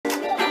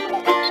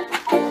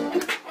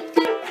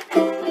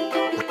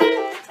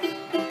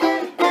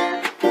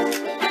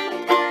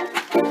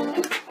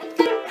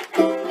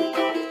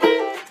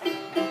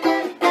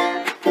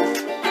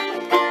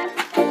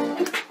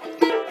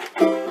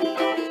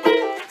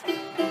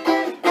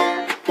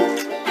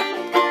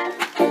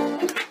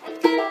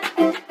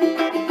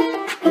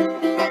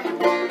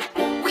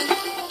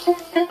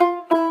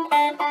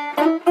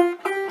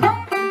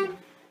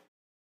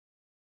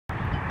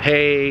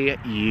Hey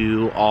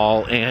you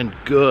all, and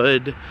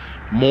good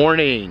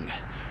morning.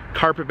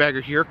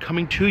 Carpetbagger here,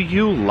 coming to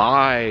you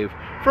live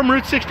from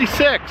Route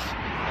 66.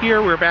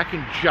 Here we're back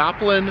in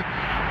Joplin,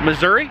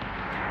 Missouri.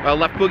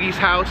 Left Boogie's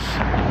house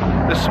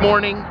this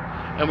morning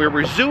and we're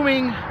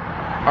resuming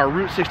our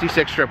Route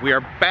 66 trip. We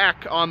are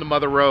back on the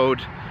Mother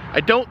Road.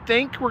 I don't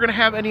think we're gonna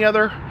have any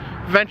other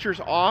ventures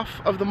off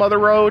of the Mother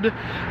Road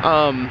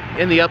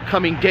in the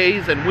upcoming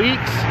days and weeks.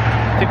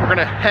 I think we're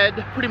gonna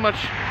head pretty much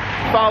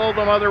follow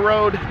the Mother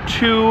Road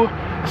to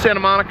Santa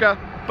Monica,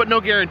 but no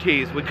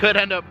guarantees. We could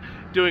end up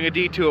doing a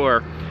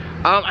detour.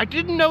 I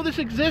didn't know this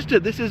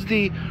existed. This is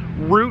the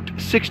Route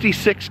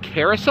 66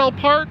 Carousel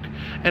Park,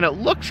 and it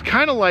looks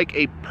kind of like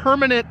a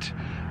permanent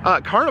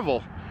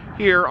carnival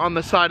here on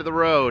the side of the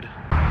road.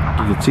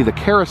 You can see the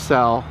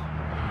carousel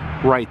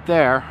right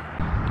there.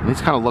 And these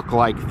kind of look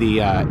like the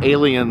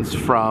aliens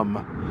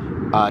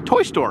from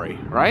Toy Story,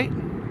 right?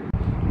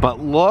 But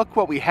look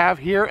what we have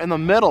here in the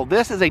middle.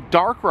 This is a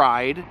dark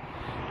ride.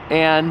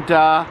 And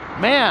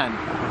man,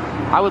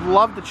 I would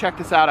love to check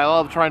this out. I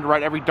love trying to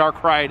ride every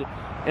dark ride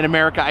in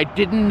America. I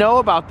didn't know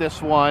about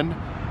this one.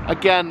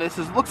 Again,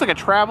 looks like a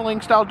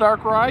traveling style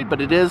dark ride, but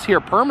it is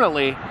here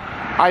permanently,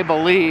 I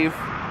believe.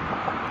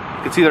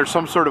 You can see there's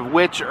some sort of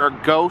witch or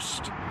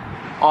ghost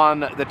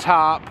on the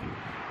top.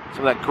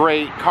 So that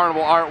great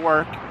carnival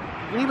artwork.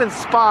 You can even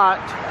spot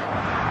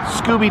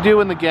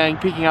Scooby-Doo and the gang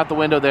peeking out the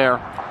window there.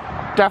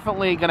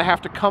 Definitely gonna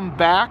have to come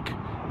back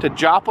to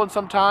Joplin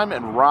sometime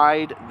and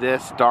ride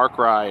this dark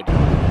ride.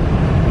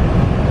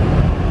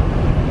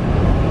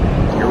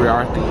 Here we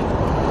are at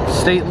the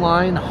State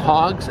Line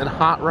Hogs and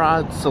Hot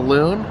Rod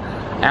Saloon.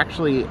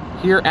 Actually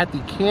here at the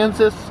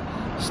Kansas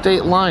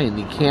State Line,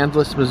 the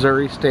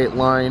Kansas-Missouri State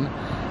Line.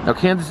 Now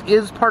Kansas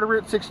is part of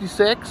Route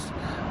 66,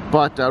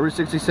 but Route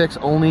 66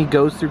 only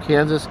goes through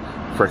Kansas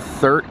for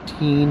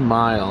 13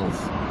 miles.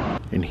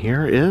 And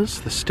here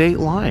is the state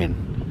line.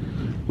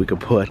 We could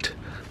put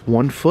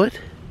 1 foot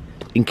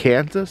in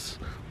Kansas,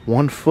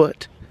 1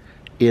 foot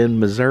in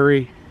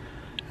Missouri,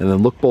 and then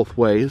look both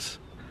ways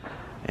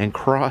and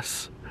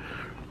cross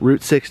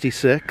Route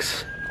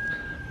 66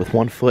 with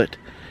 1 foot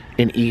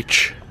in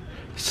each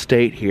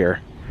state here.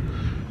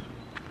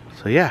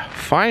 So yeah,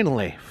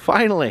 finally,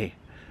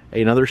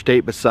 another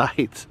state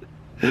besides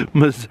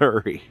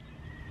Missouri.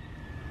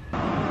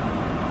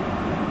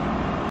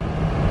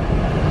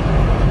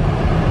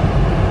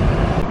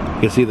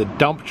 You can see the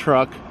dump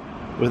truck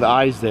with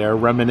eyes there,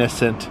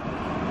 reminiscent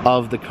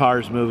of the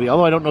Cars movie.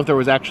 Although I don't know if there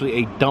was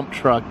actually a dump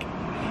truck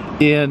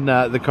in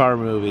the Car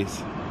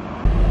movies.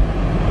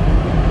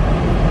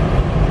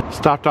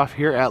 Stopped off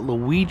here at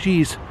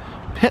Luigi's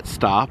Pit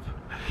Stop.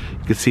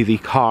 You can see the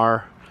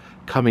car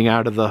coming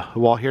out of the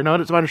wall here. Now,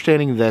 it's my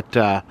understanding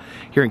that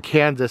here in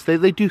Kansas,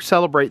 they do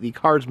celebrate the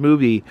Cars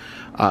movie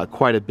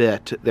quite a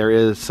bit. There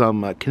is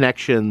some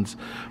connections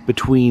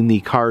between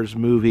the Cars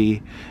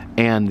movie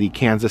and the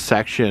Kansas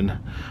section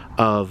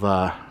of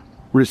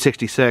Route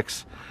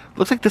 66.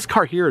 Looks like this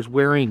car here is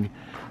wearing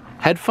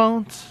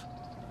headphones.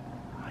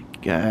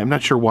 I'm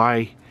not sure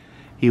why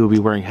he would be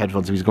wearing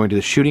headphones if he's going to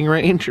the shooting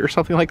range or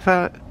something like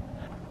that.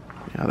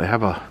 Yeah, they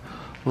have a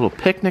little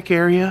picnic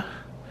area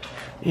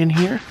in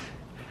here.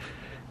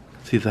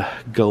 See the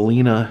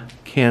Galena,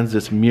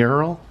 Kansas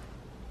mural.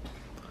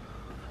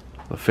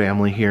 The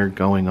family here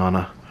going on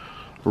a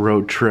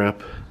road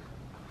trip.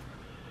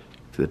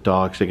 See the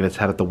dog shaking its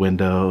head at the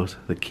windows.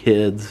 The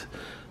kids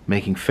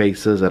making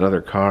faces at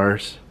other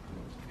cars.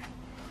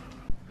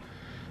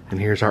 And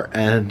here's our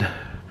end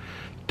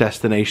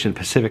destination,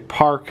 Pacific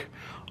Park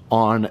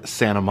on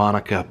Santa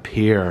Monica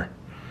Pier.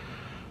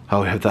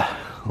 Oh, we have the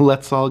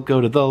let's all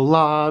go to the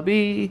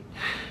lobby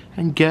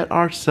and get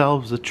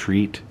ourselves a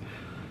treat.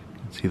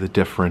 You can see the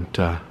different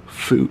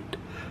food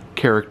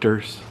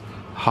characters.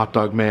 Hot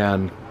dog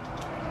man,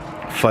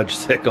 fudge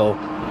sickle,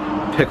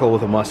 pickle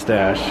with a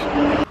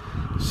mustache.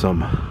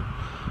 Some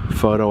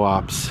photo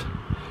ops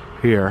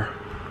here.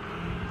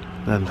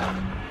 Then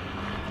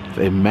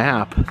a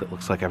map that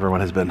looks like everyone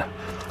has been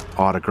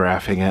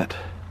autographing it.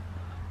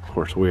 Of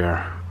course, we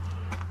are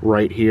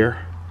right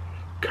here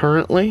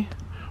currently.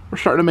 We're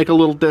starting to make a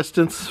little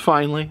distance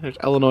finally. There's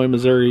Illinois,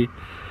 Missouri,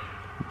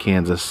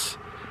 Kansas,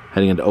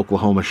 heading into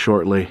Oklahoma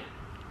shortly,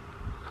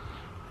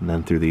 and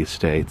then through these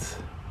states.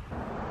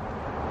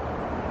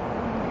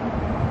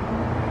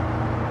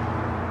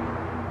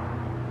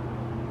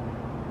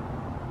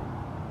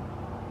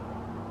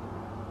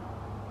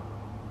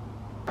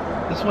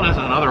 This one has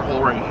another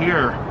hole right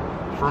here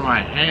for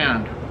my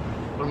hand.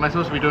 What am I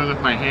supposed to be doing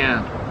with my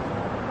hand?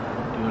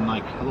 Doing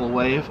like a little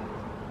wave?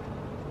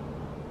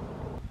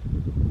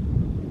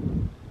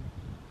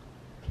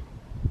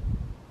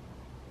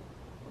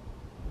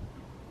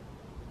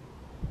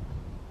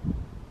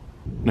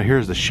 Now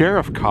here's the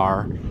sheriff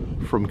car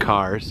from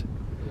Cars.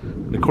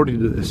 And according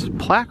to this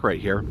plaque right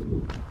here,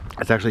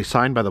 it's actually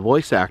signed by the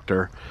voice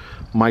actor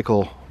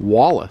Michael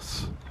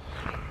Wallace.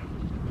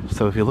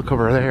 So if you look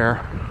over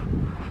there,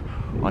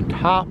 on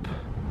top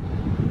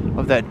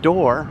of that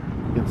door,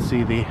 you can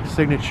see the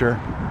signature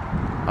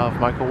of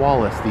Michael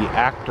Wallace, the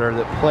actor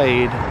that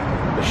played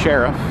the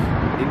sheriff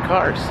in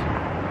Cars.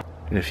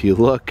 And if you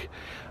look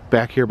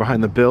back here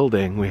behind the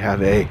building, we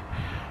have a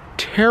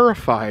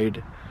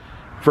terrified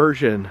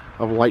version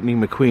of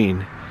Lightning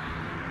McQueen.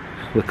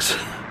 Looks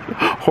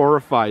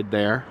horrified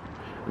there.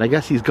 And I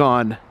guess he's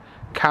gone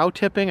cow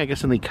tipping. I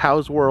guess in the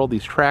cows world,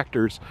 these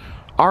tractors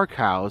are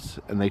cows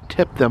and they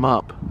tip them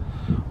up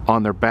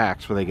on their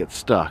backs where they get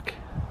stuck.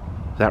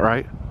 Is that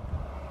right?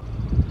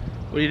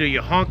 What do?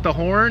 You honk the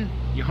horn?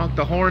 You honk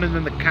the horn and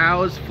then the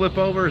cows flip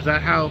over? Is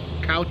that how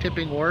cow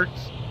tipping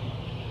works?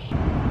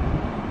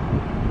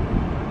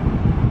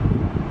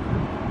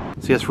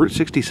 So yes, Route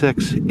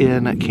 66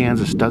 in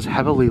Kansas does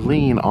heavily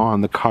lean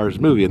on the Cars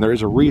movie, and there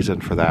is a reason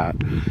for that.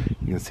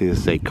 You can see this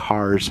is a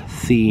Cars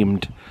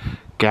themed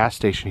gas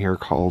station here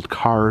called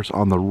Cars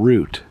on the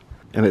Route.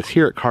 And it's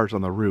here at Cars on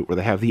the Route where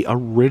they have the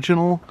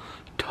original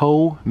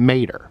tow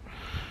mater.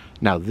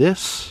 Now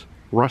this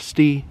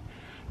rusty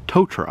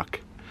tow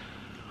truck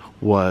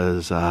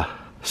was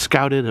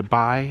scouted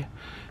by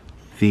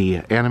the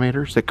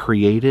animators that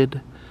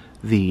created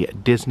the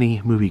Disney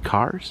movie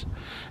Cars,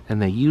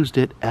 and they used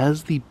it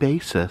as the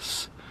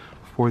basis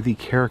for the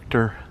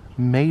character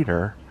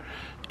Mater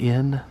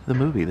in the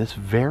movie. This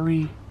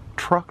very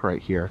truck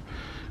right here.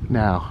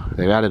 Now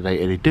they've added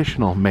an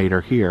additional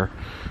Mater here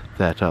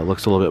that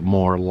looks a little bit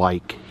more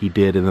like he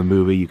did in the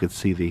movie. You could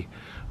see the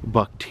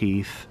buck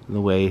teeth and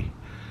the way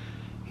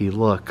he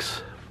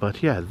looks.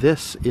 But yeah,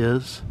 this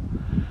is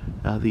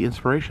the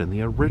inspiration,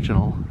 the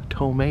original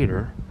tow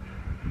mater,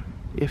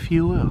 if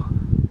you will.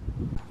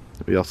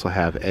 We also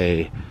have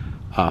a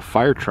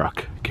fire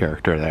truck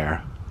character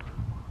there.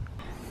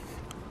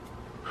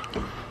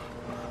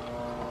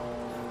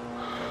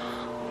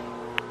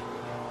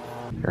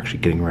 They're actually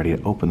getting ready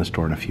to open the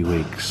store in a few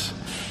weeks,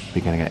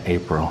 beginning of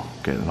April,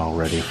 getting it all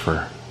ready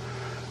for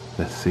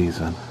this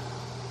season.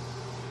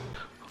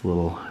 A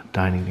little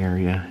dining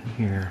area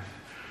here.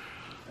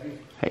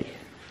 Hey,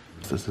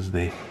 this is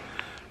the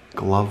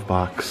glove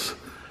box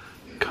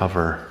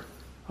cover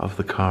of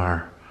the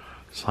car,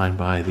 signed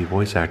by the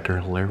voice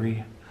actor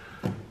Larry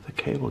the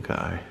Cable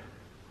Guy.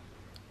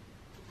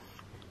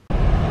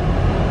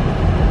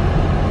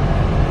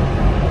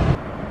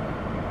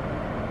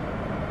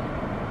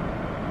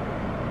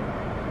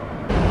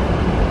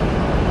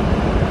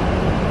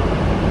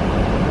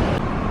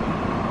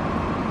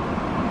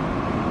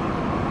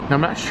 Now,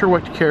 I'm not sure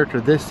what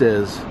character this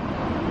is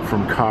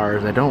from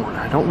Cars. I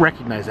don't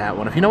recognize that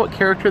one. If you know what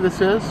character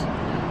this is,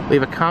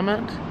 leave a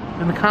comment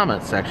in the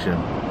comment section.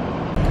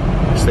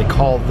 So they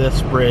call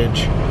this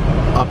bridge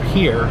up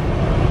here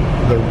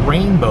the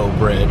Rainbow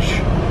Bridge.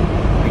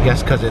 I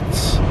guess because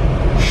it's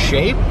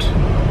shaped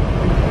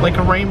like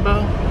a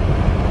rainbow.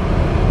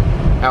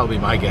 That would be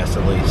my guess,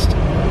 at least.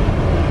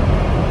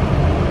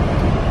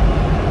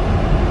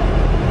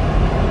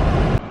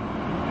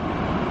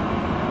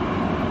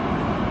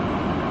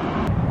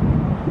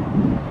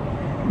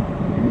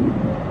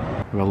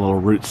 We have a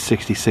little Route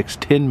 66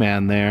 Tin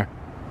Man there.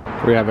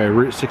 We have a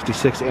Route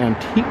 66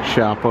 antique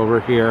shop over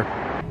here.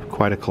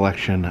 Quite a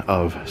collection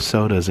of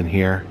sodas in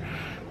here.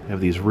 We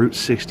have these Route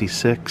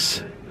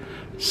 66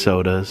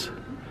 sodas,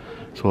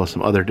 as well as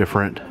some other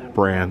different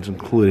brands,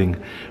 including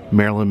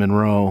Marilyn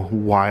Monroe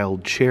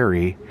Wild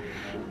Cherry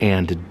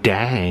and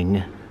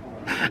Dang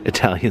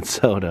Italian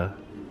soda.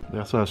 We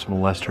also have some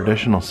less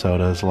traditional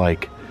sodas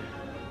like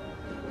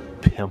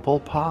Pimple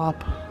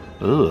Pop.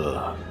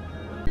 Ugh.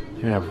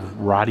 You have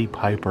Roddy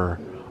Piper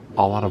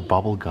all out of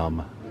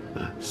bubblegum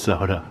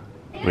soda.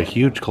 We have a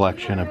huge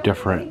collection of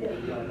different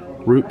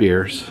root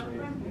beers.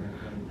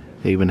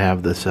 They even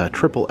have this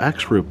Triple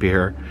X root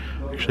beer.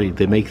 Actually,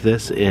 they make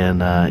this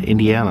in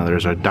Indiana.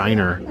 There's a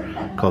diner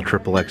called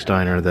Triple X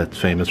Diner that's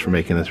famous for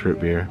making this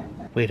root beer.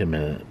 Wait a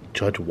minute,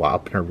 Judge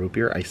Wapner root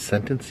beer? I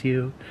sentence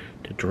you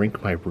to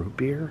drink my root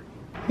beer?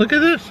 Look at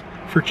this.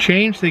 For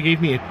change, they gave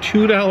me a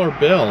 $2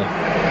 bill.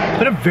 It's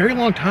been a very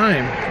long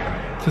time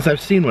since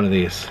I've seen one of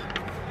these.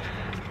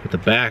 At the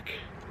back,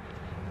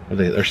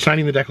 they're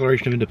signing the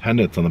Declaration of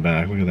Independence on the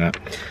back. Look at that.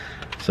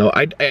 So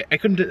I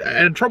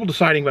had trouble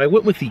deciding, but I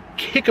went with the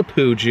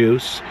Kickapoo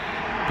juice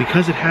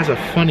because it has a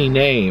funny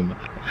name.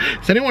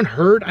 Has anyone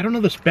heard? I don't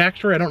know this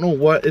backstory. I don't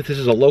know if this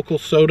is a local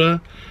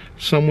soda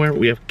somewhere.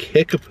 We have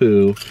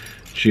Kickapoo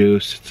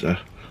juice. It's a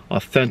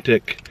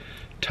authentic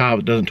top.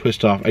 It doesn't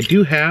twist off. I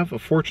do have,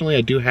 fortunately,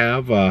 I do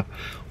have on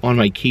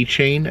my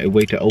keychain a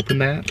way to open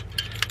that.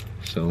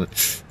 So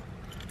let's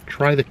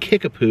try the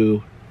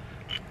Kickapoo.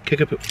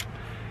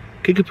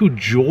 Kickapoo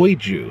Joy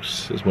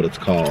Juice is what it's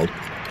called.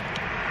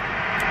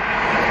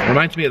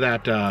 Reminds me of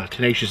that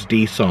Tenacious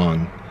D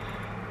song,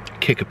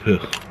 Kickapoo.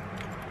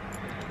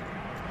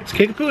 Is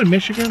Kickapoo in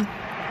Michigan?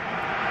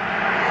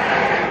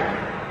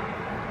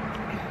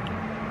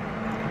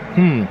 Let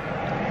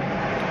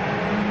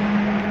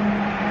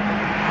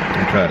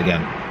me try it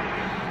again.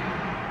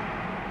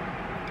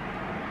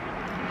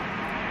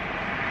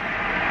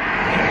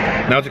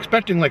 Now I was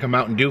expecting like a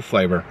Mountain Dew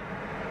flavor.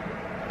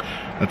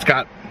 It's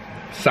got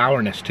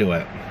sourness to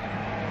it.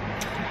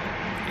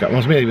 Got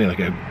almost maybe like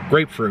a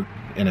grapefruit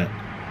in it.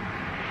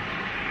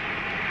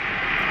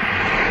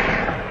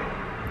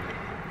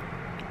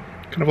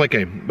 kind of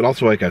like but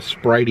also like a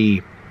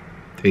Spritey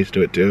taste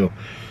to it too.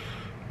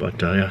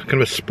 But yeah, kind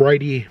of a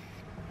Spritey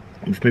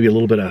with maybe a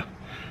little bit of,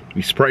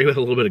 Sprite with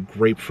a little bit of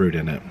grapefruit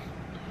in it.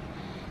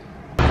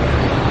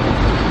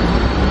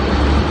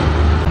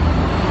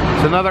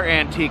 It's another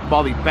antique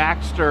Baldy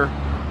Baxter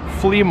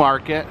flea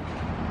market.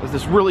 There's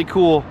this really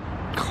cool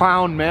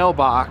clown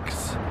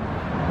mailbox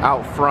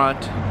out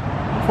front.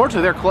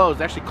 Unfortunately, they're closed.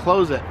 They actually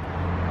close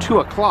at 2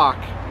 o'clock,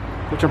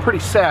 which I'm pretty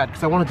sad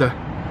because I wanted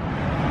to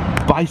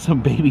buy some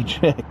baby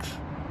chicks.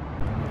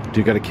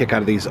 Dude, got a kick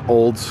out of these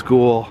old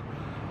school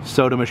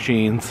soda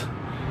machines.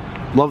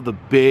 Love the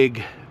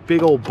big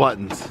old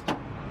buttons.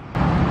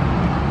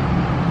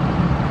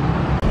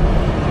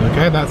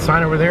 Okay, that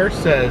sign over there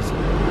says,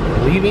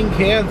 leaving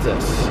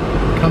Kansas.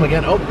 Come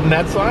again. Oh, and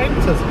that sign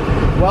says,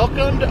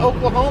 welcome to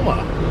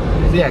Oklahoma.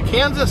 So yeah,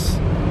 Kansas,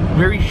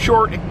 very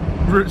short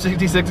Route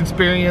 66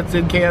 experience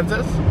in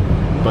Kansas.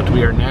 But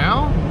we are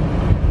now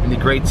in the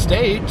great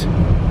state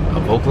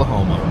of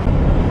Oklahoma.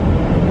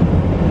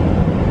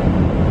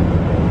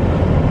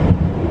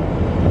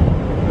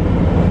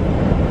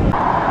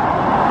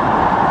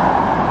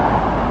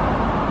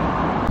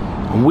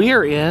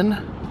 We're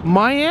in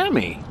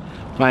Miami,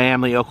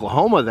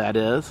 Oklahoma, that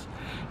is,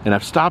 and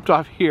I've stopped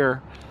off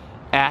here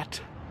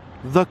at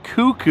the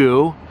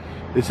Cuckoo.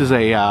 This is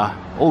a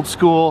old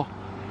school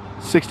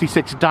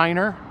 66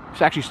 diner.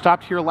 I actually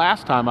stopped here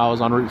last time I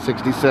was on Route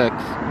 66.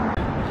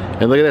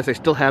 And look at this, I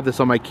still have this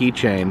on my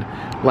keychain.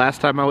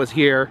 Last time I was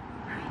here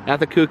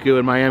at the Cuckoo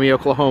in Miami,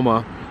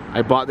 Oklahoma,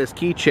 I bought this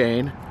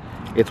keychain.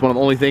 It's one of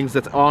the only things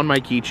that's on my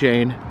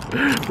keychain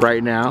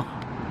right now,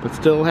 but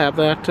still have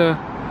that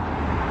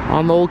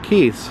on the old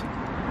keys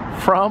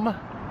from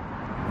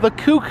the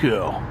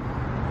Cuckoo.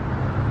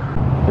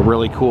 A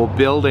really cool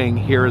building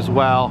here as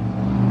well,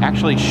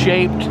 actually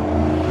shaped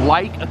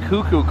like a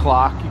cuckoo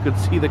clock. You could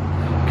see the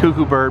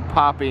cuckoo bird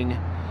popping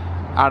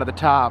out of the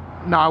top.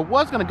 Now I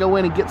was going to go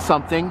in and get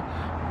something,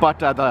 but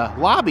the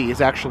lobby is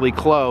actually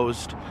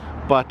closed,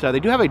 but they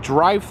do have a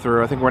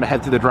drive-thru. I think we're going to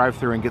head through the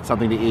drive-thru and get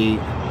something to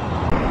eat.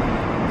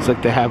 It's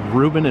like they have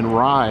Reuben and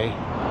Rye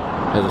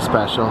as a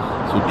special.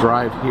 So we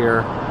drive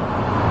here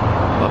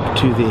up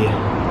to the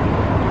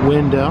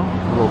window, a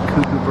little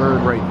cuckoo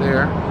bird right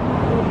there.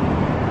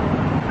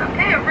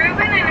 Okay, a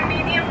Reuben and a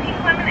medium pink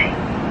lemonade.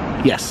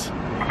 Yes.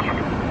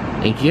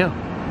 Thank you.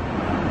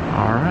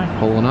 All right,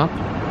 pulling up.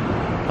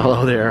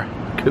 Hello there,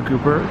 cuckoo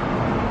bird.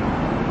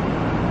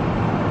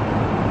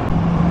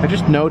 I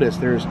just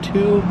noticed there's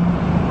 2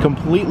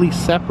 completely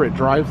separate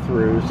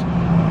drive-thrus,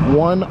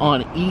 one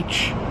on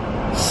each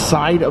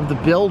side of the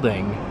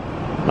building.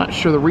 I'm not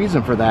sure the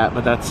reason for that,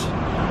 but that's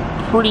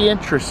pretty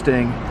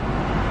interesting.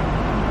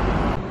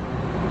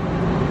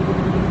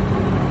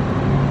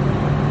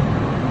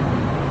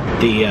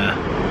 The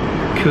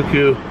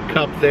cuckoo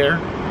cup there, a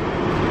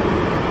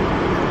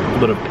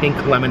little bit of pink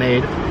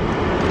lemonade.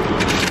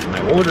 I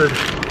ordered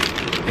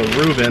a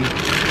Reuben.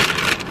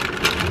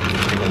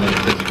 Take a look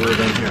at this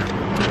Reuben here.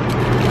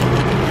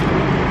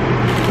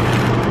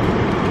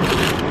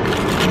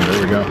 There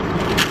we go.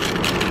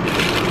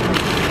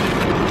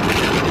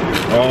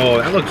 Oh,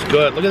 that looks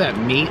good. Look at that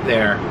meat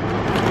there.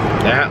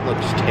 That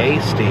looks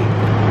tasty.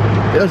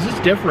 This is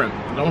different.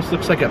 It almost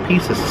looks like a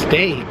piece of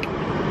steak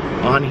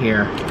on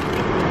here.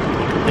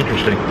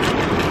 Interesting.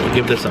 I'll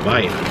give this a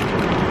bite.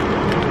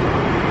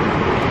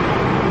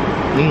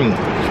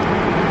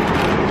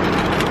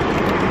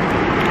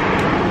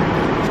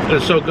 It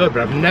is so good,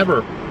 but I've never,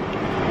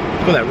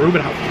 look at that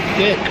Reuben, how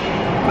thick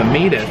the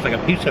meat is, like a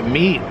piece of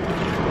meat.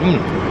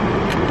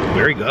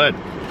 Very good.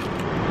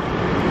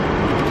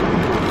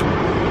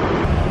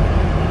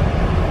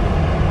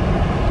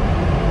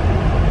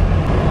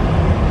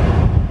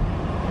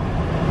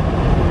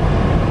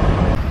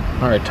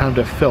 All right, time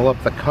to fill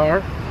up the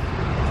car.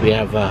 We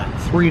have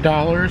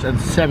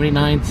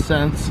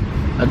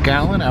 $3.79 a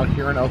gallon out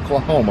here in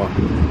Oklahoma.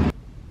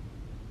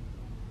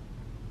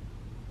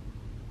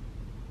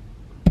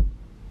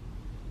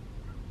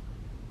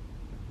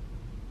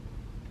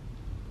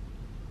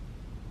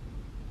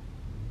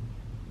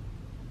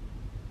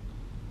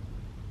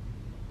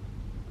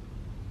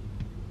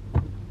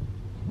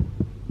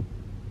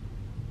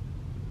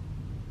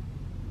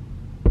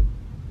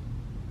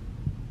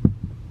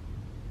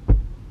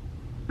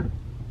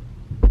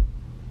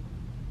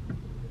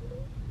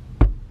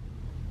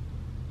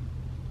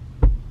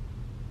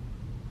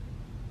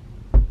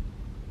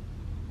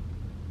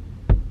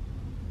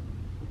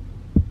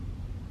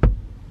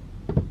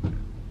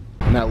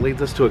 And that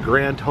leads us to a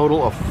grand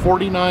total of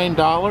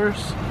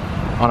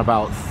 $49 on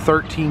about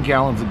 13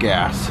 gallons of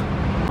gas.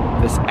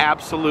 This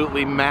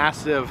absolutely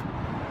massive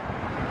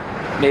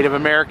Native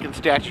American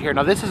statue here.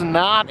 Now this is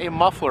not a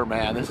muffler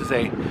man. This is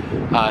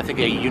I think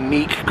a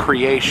unique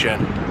creation.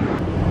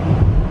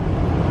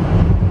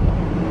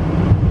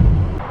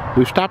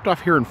 We've stopped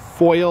off here in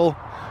Foyle,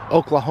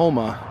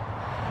 Oklahoma,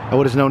 at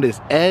what is known as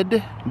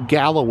Ed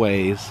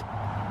Galloway's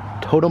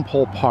Totem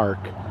Pole Park.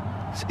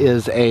 This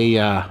is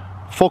a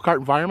folk art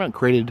environment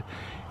created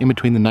in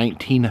between the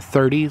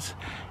 1930s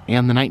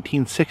and the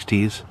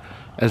 1960s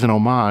as an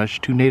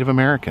homage to Native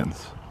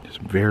Americans.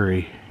 Some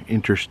very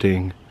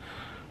interesting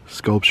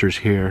sculptures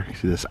here. You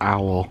see this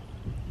owl.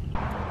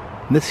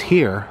 And this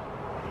here,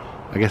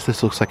 I guess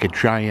this looks like a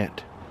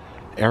giant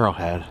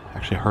arrowhead.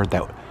 Actually heard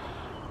that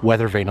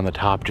weather vane on the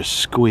top just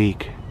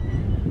squeak.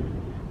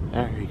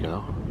 There you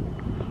go.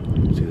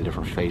 You can see the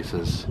different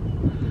faces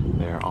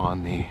there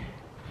on the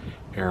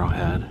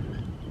arrowhead.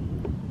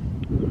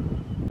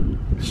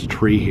 This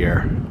tree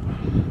here,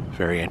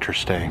 very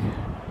interesting.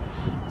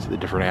 See the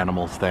different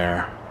animals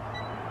there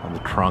on the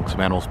trunk.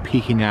 Some animals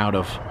peeking out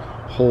of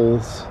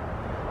holes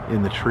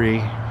in the tree.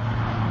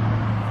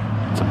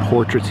 Some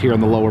portraits here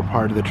on the lower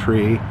part of the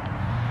tree.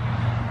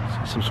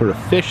 See some sort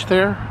of fish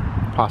there,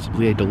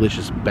 possibly a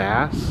delicious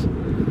bass.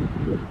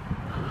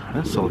 And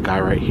this little guy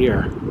right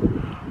here,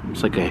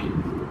 looks like a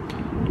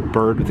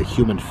bird with a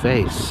human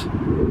face.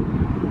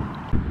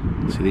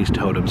 See these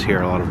totems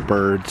here, a lot of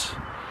birds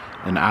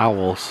and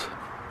owls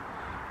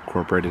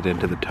incorporated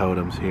into the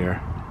totems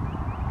here.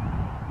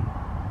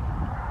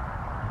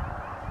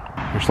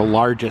 There's the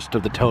largest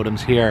of the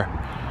totems here.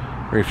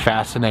 Very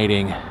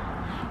fascinating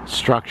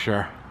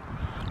structure.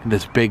 And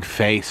this big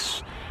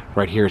face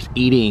right here is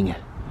eating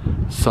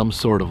some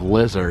sort of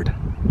lizard.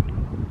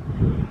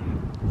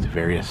 It's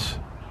various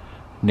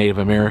Native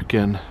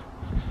American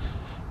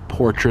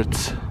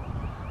portraits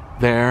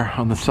there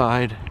on the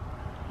side.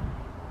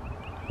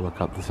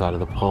 Look up the side of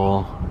the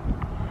pole.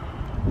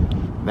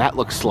 That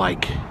looks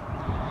like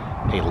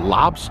a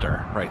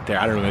lobster right there.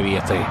 I don't know, maybe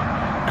it's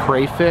a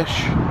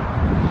crayfish.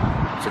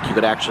 Looks like you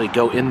could actually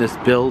go in this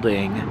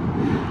building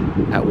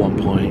at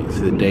one point. It's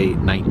the date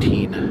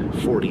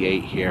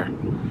 1948 here.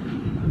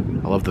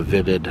 I love the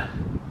vivid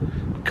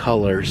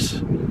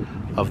colors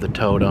of the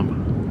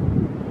totem.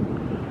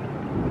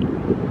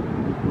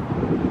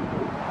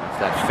 It's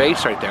that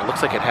face right there. It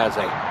looks like it has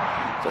a,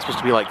 is that supposed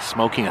to be like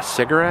smoking a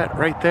cigarette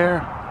right there?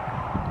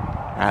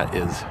 That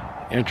is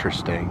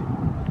interesting.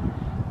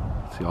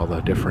 See all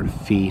the different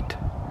feet.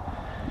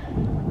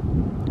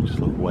 Just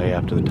look way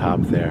up to the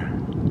top there.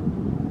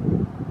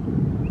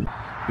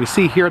 You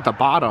see here at the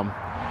bottom,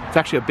 it's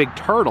actually a big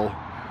turtle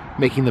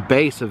making the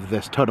base of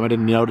this totem. I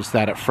didn't notice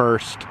that at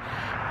first,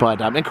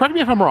 but and correct me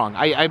if I'm wrong.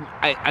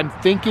 I'm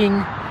thinking,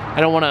 I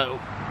don't want to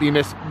be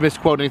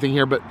misquote anything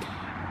here, but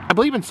I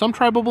believe in some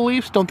tribal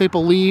beliefs, don't they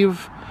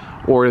believe,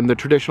 or in the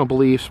traditional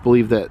beliefs,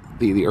 believe that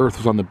the earth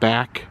was on the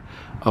back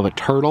of a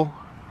turtle.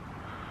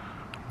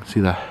 See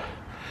the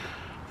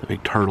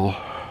big turtle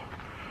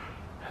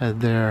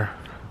head there.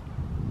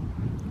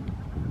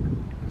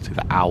 See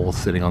the owl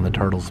sitting on the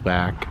turtle's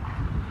back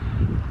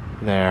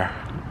there.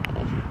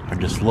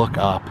 And just look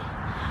up.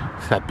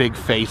 See that big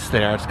face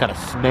there. It's got a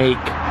snake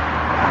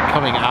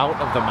coming out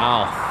of the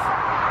mouth.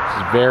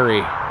 This is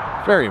very,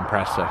 very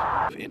impressive.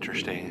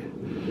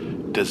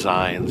 Interesting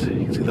designs.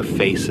 You can see the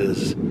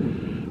faces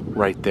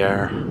right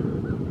there.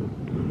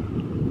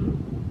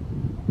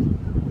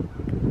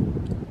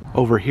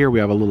 Over here we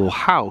have a little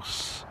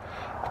house.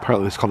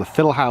 Apparently it's called the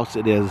Fiddle House.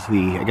 It is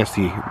the, I guess,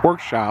 the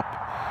workshop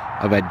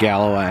of Ed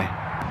Galloway.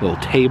 Little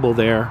table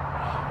there.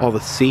 All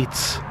the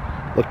seats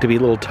look to be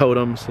little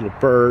totems, little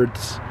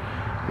birds,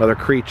 and other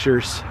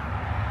creatures.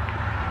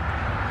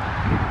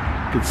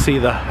 You can see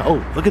the,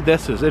 oh, look at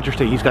this, it's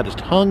interesting. He's got his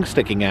tongue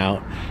sticking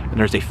out, and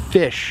there's a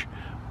fish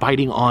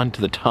biting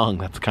onto the tongue.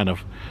 That's kind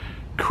of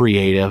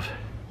creative.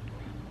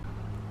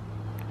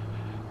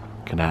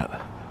 Looking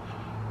at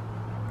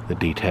the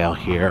detail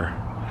here.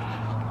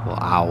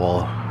 Little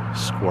owl,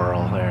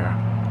 squirrel there.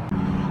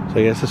 So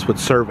I guess this would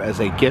serve as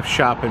a gift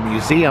shop and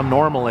museum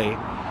normally,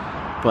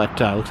 but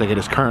looks like it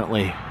is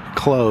currently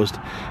closed.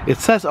 It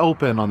says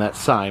open on that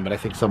sign, but I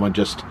think someone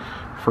just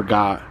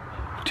forgot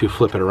to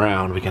flip it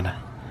around. We can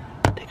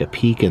take a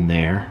peek in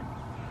there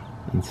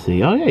and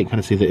see. Oh yeah, you kind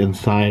of see the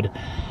inside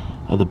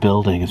of the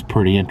building. Is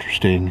pretty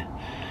interesting.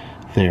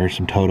 There are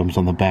some totems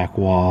on the back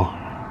wall.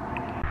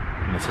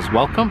 And it says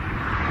welcome,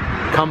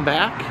 come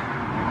back,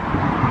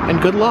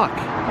 and good luck.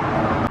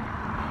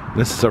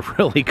 This is a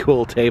really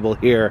cool table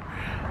here.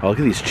 Oh, look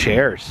at these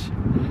chairs.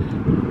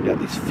 You got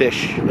these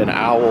fish and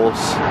owls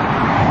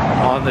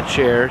on the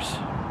chairs.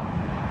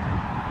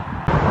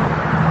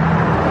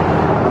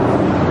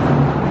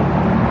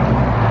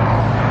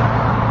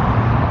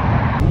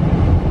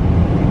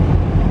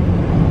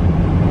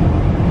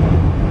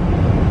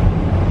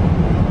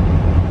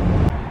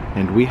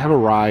 And we have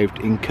arrived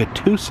in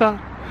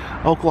Catoosa,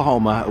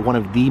 Oklahoma, one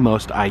of the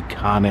most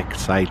iconic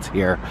sites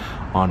here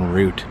on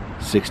Route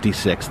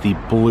 66, the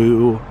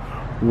blue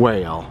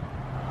whale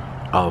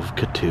of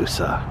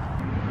Catoosa.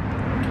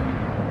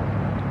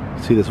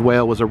 See, this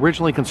whale was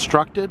originally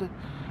constructed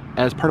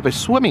as part of a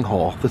swimming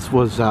hole. This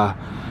was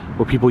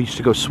where people used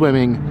to go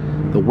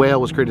swimming. The whale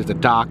was created as a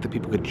dock that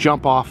people could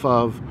jump off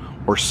of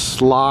or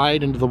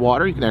slide into the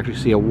water. You can actually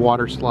see a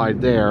water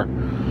slide there.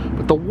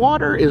 But the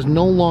water is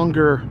no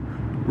longer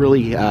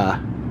really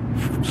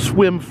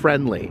swim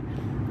friendly.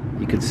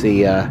 You can see,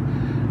 you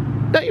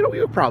know, we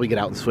would probably get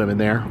out and swim in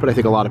there, but I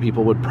think a lot of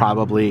people would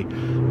probably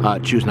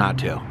choose not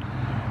to.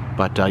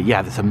 But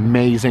yeah, this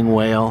amazing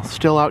whale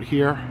still out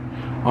here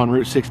on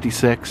Route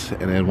 66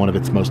 and in one of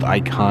its most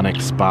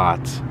iconic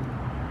spots.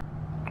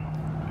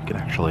 We can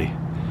actually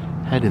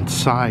head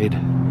inside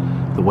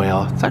the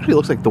whale. It actually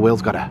looks like the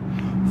whale's got a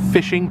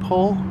fishing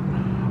pole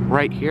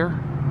right here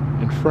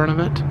in front of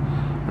it.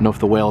 I don't know if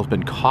the whale has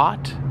been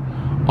caught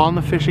on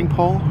the fishing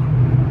pole.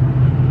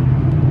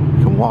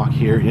 You can walk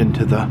here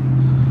into the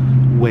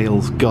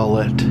whale's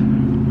gullet.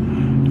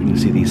 You can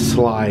see these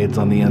slides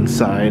on the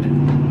inside.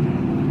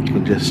 You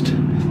can just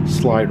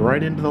slide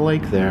right into the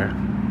lake there.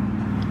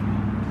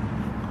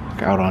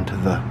 Look out onto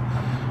the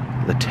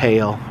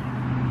tail.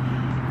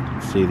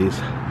 See, these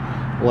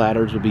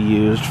ladders would be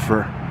used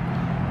for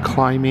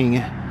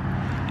climbing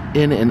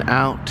in and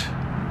out.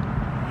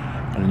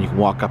 And then you can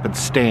walk up and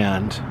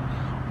stand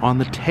on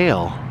the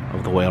tail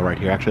of the whale right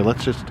here. Actually,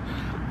 let's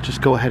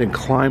just go ahead and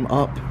climb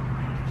up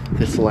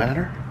this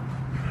ladder.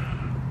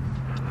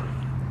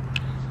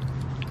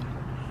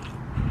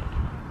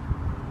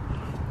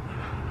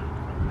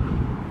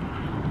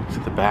 See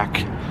the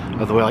back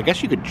of the whale. I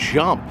guess you could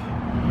jump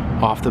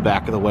off the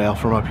back of the whale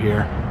from up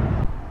here.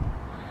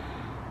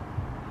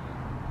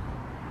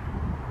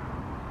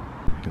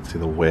 You can see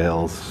the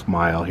whale's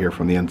smile here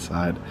from the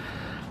inside.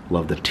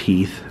 Love the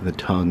teeth and the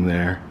tongue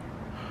there.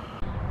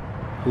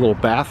 A little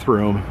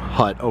bathroom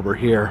hut over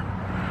here.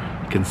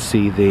 You can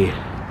see the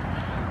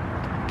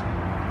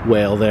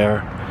whale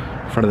there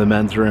in front of the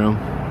men's room.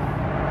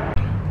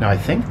 Now I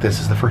think this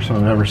is the first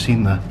time I've ever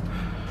seen the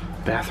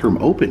bathroom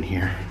open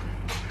here.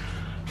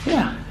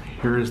 Yeah,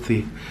 here is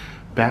the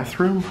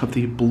bathroom of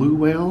the blue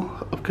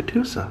whale of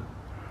Catoosa.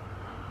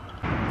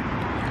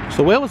 So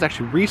the whale was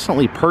actually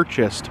recently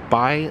purchased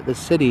by the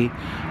city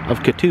of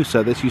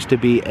Catoosa. This used to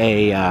be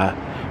a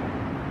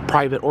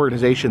private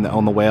organization that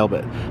owned the whale,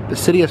 but the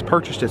city has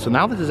purchased it. So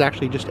now this is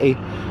actually just a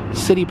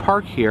city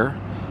park here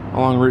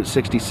along Route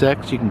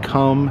 66. You can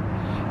come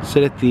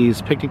sit at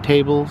these picnic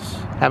tables,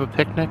 have a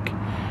picnic,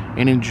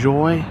 and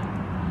enjoy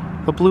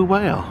the blue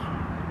whale.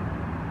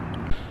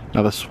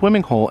 Now the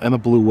swimming hole and the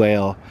blue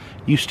whale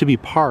used to be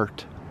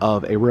part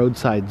of a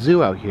roadside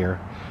zoo out here,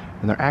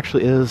 and there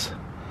actually is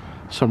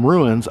some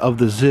ruins of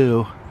the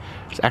zoo.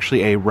 It's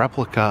actually a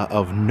replica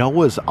of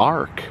Noah's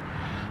Ark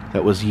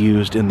that was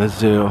used in the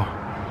zoo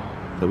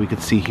that we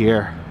could see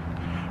here.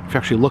 If you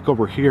actually look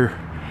over here,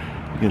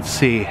 you can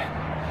see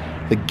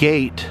the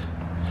gate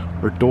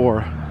or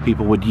door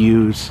people would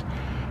use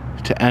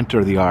to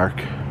enter the Ark.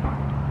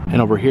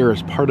 And over here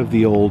is part of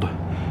the old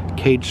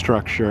cage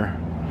structure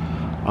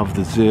of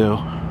the zoo.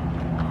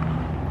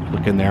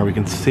 Look in there, we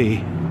can see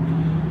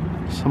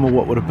some of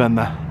what would have been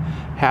the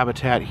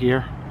habitat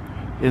here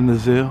in the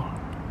zoo.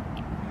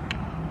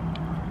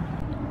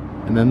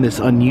 And then this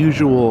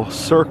unusual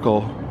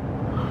circle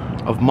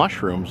of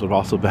mushrooms would have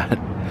also been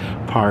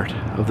part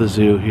of the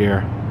zoo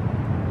here.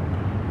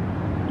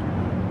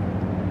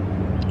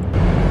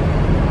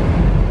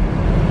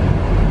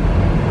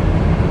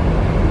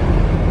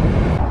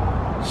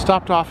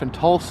 Stopped off in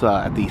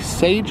Tulsa at the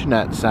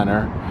SageNet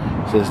Center.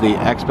 This is the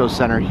expo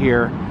center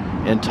here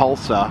in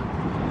Tulsa,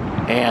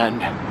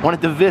 and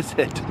wanted to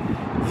visit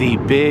the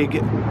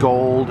big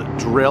gold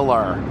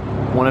driller,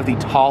 one of the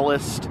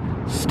tallest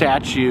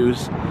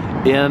statues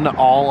in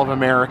all of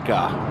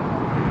America.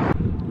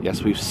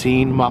 Yes, we've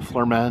seen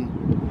Muffler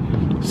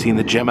Men, we've seen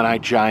the Gemini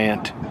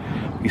Giant,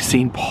 we've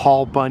seen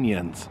Paul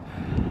Bunyan's,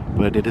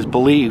 but it is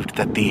believed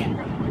that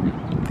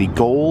the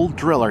gold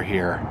driller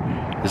here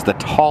is the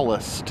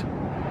tallest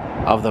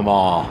of them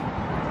all.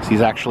 So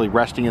he's actually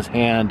resting his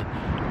hand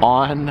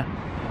on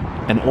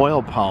an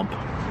oil pump,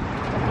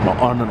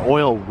 on an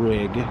oil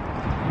rig,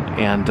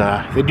 and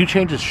they do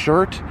change his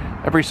shirt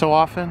every so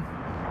often.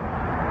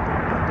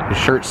 His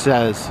shirt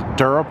says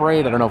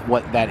Durabraid. I don't know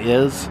what that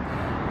is.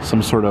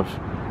 Some sort of,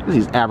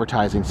 he's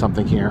advertising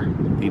something here,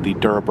 the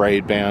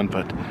Durabraid band,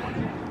 but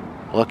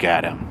look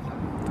at him.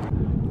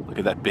 Look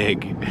at that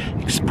big,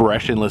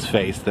 expressionless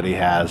face that he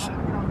has.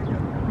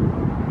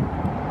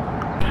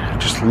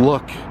 Just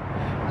look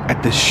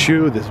at this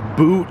shoe, this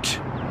boot.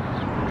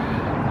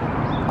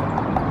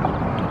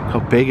 How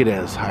big it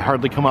is. I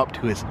hardly come up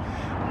to his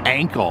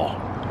ankle.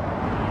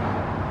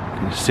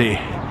 You can see,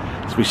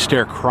 as we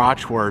stare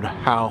crotchward,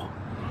 how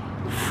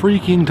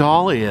freaking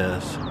tall he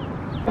is.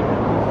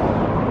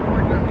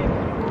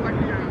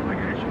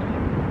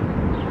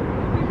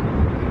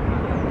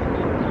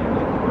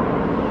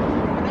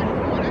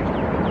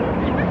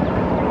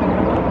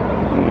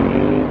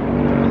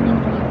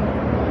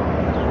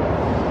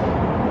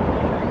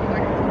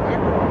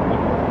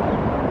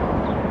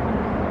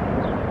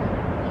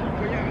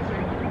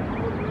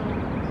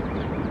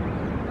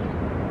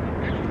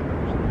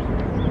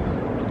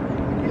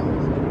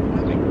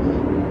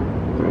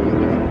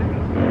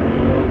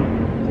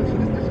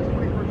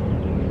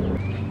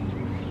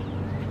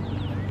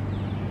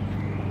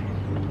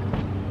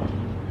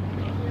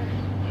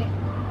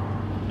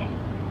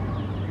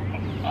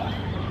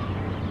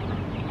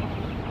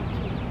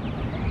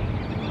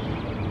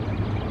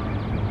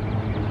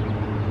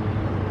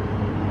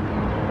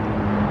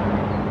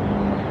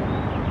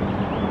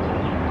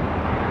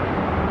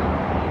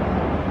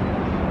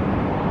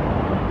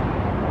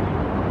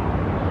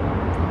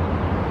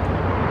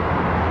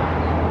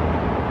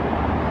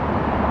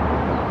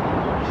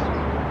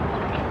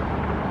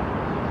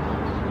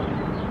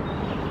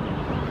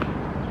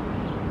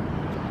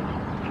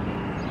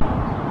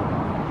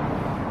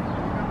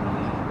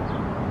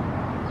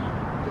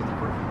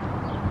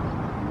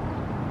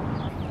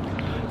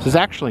 This is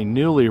actually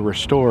newly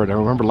restored. I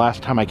remember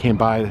last time I came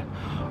by,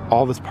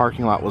 all this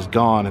parking lot was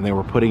gone and they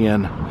were putting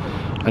in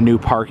a new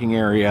parking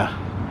area.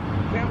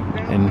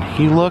 And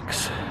he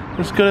looks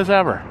as good as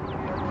ever.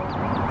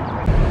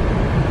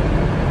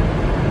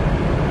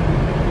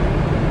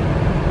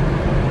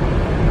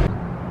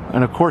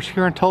 And of course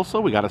here in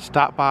Tulsa, we got to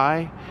stop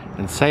by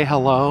and say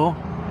hello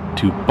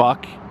to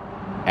Buck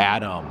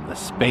Adam, the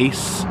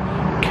space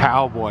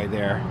cowboy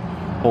there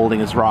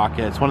holding his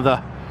rocket. It's one of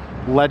the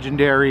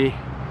legendary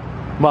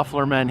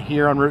muffler men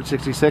here on Route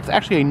 66.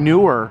 Actually a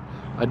newer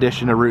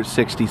addition to Route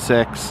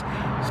 66.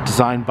 It's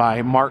designed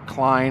by Mark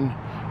Klein.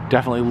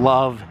 Definitely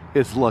love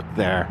his look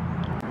there.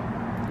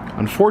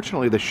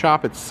 Unfortunately, the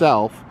shop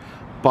itself,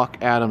 Buck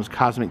Adams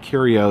Cosmic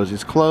Curios,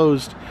 is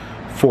closed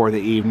for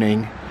the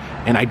evening.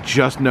 And I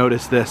just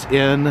noticed this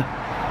in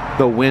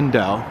the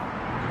window.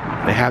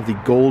 They have the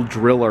Gold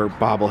Driller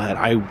bobblehead.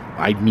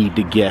 I need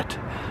to get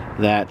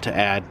that to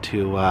add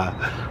to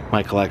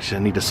my collection. I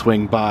need to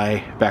swing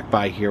back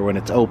by here when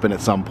it's open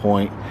at some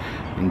point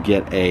and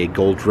get a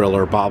Gold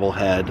Driller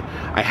bobblehead.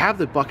 I have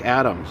the Buck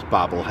Adams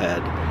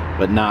bobblehead,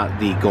 but not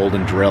the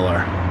Golden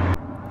Driller.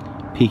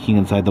 Peeking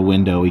inside the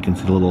window, you can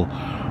see the little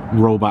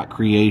robot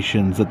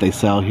creations that they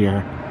sell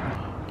here.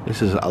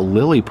 This is a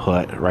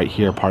Lilliput right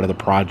here, part of the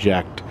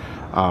project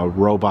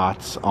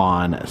Robots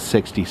on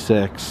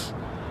 66.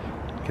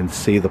 You can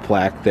see the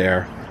plaque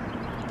there.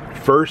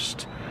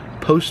 First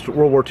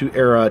post-World War II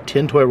era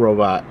tin toy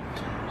robot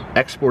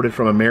exported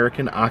from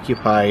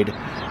American-occupied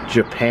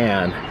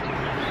Japan.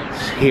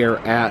 It's here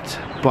at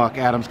Buck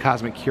Adams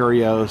Cosmic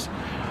Curios.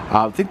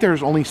 I think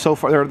there's only so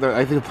far,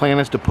 I think the plan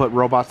is to put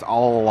robots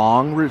all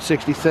along Route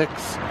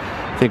 66.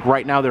 I think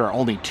right now there are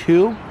only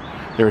 2.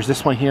 There's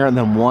this one here and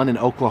then one in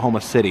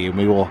Oklahoma City. And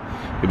we will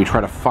maybe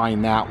try to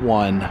find that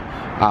one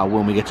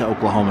when we get to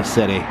Oklahoma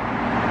City.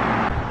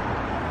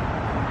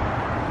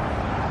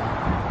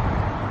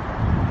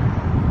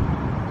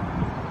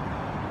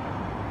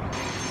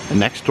 And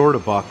next door to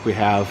Buck we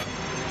have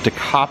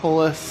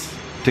Decapolis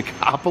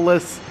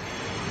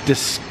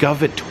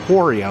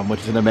Discovatorium,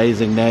 which is an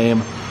amazing name.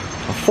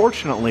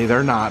 Unfortunately,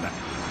 they're not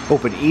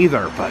open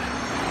either, but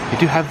they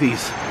do have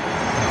these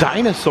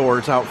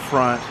dinosaurs out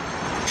front.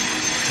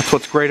 That's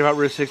what's great about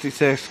Route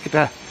 66. Get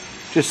to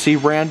just see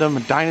random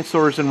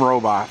dinosaurs and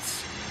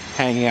robots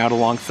hanging out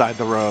alongside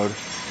the road.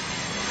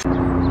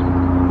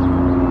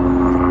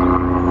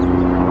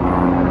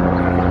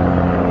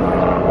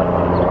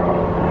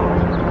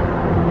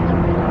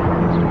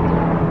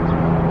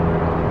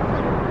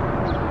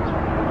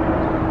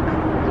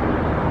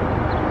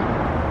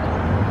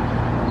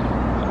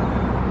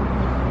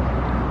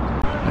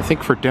 I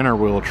think for dinner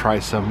we'll try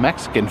some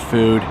Mexican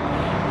food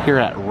here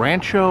at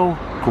Rancho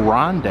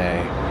Grande.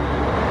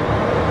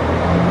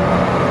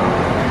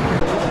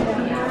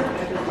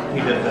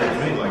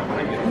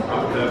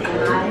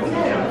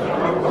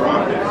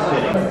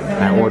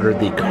 I ordered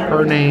the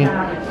carne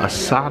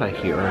asada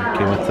here. It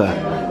came with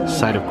a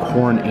side of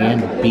corn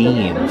and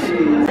beans.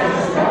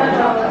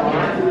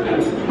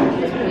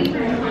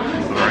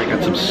 Alright,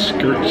 got some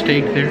skirt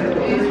steak there.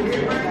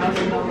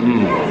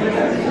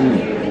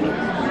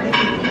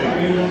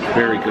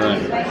 Very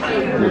good.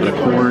 A little bit of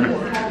corn.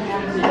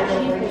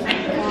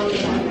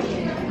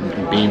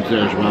 Beans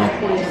there as well.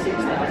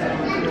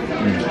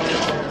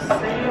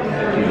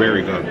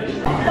 Very good.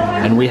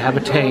 And we have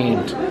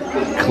attained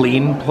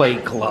Clean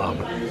Plate Club.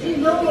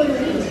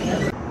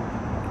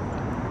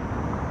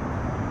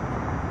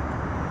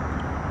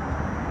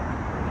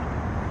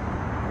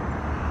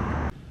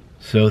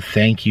 So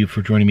thank you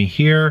for joining me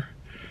here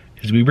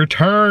as we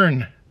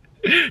return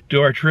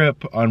to our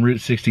trip on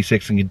Route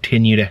 66 and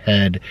continue to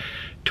head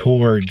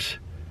towards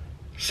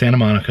Santa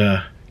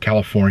Monica,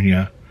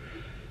 California.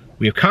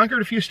 We have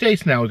conquered a few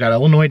states now. We got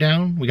Illinois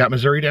down, we got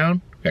Missouri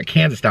down, we got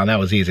Kansas down, that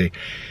was easy.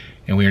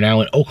 And we are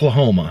now in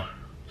Oklahoma.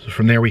 So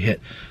from there we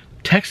hit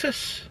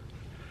Texas,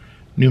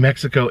 New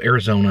Mexico,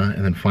 Arizona,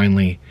 and then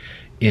finally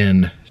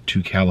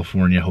into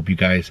California. Hope you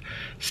guys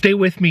stay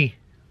with me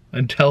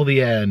until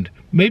the end.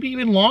 Maybe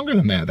even longer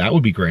than that. That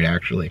would be great,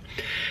 actually.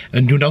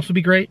 And you know what else would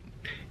be great?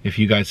 If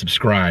you guys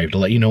subscribe to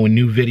let you know when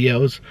new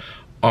videos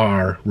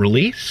are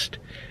released,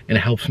 and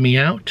it helps me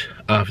out.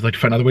 If you'd like to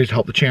find other ways to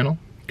help the channel,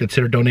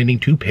 consider donating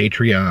to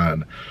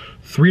Patreon.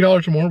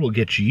 $3 or more will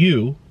get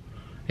you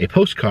a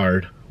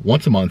postcard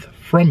once a month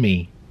from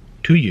me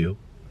to you.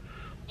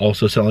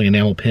 Also selling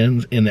enamel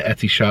pins in the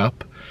Etsy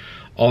shop.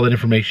 All that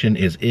information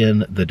is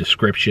in the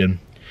description,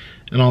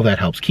 and all that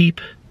helps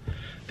keep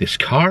this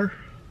car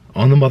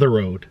on the mother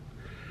road,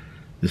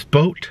 this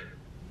boat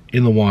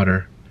in the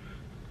water,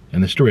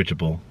 and this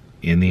dirigible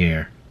in the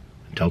air.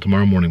 Until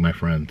tomorrow morning, my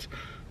friends,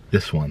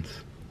 this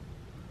one's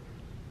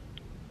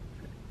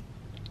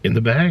in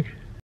the bag.